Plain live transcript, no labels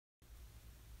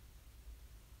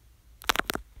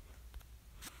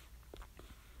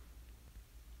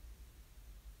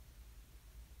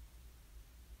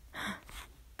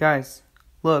Guys,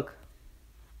 look.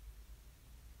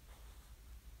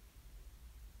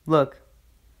 Look.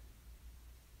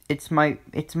 Guys,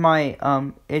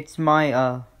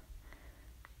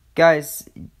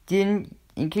 in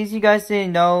case you guys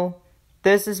didn't know,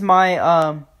 this is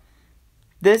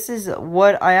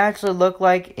what I actually look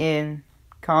like in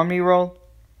Comdey World.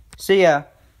 So yeah,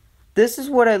 this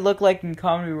is what I look like in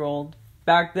Comdey World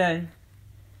back then.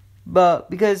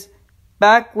 But because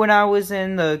back when I was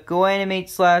in the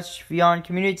GoAnimate/Beyond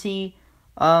community,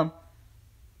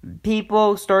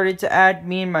 people started to add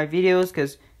me in my videos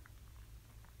because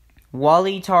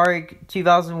Wally Targ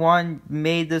 2001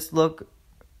 made this look,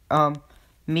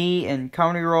 me and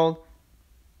Comdey World.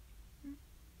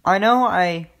 I know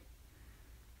I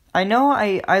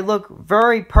look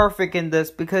very perfect in this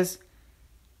because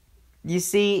you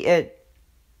see it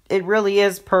really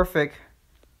is perfect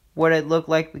what it looked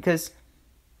like, because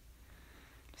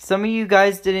some of you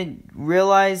guys didn't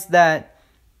realize that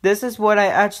this is what I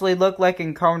actually look like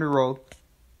in Comdey World.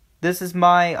 This is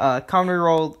my Comdey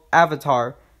World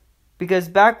avatar, because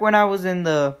back when I was in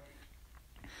the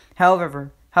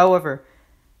however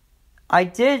I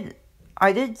did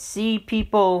see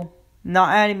people not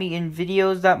adding me in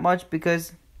videos that much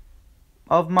because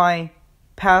of my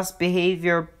past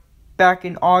behavior back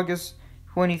in August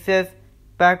 25th,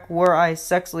 back where I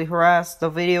sexually harassed the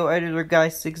video editor guy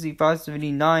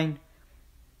 6579.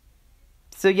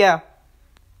 So yeah,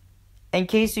 in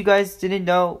case you guys didn't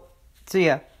know, so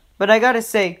yeah, but I gotta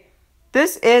say,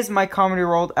 this is my Comdey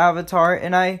World avatar,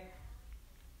 and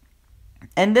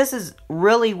this is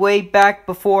really way back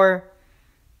before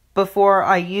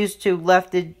I used to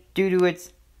left it due to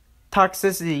its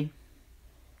toxicity.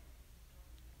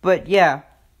 But yeah,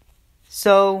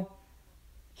 so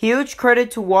huge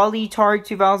credit to Wally Targ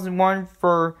 2001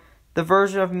 for the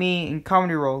version of me in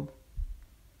Comdey World.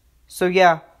 So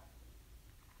yeah,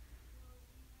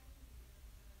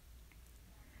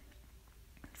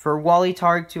 for Wally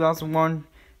Targ 2001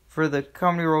 for the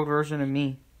Comdey World version of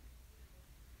me.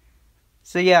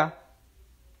 So yeah,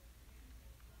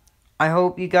 I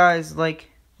hope you guys like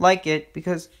it,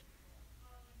 because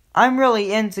I'm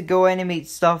really into GoAnimate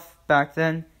stuff back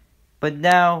then, but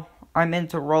now I'm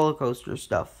into roller coaster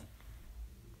stuff.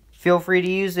 Feel free to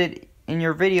use it in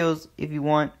your videos if you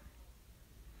want.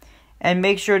 And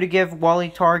make sure to give Wally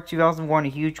Targ 2001 a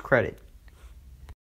huge credit.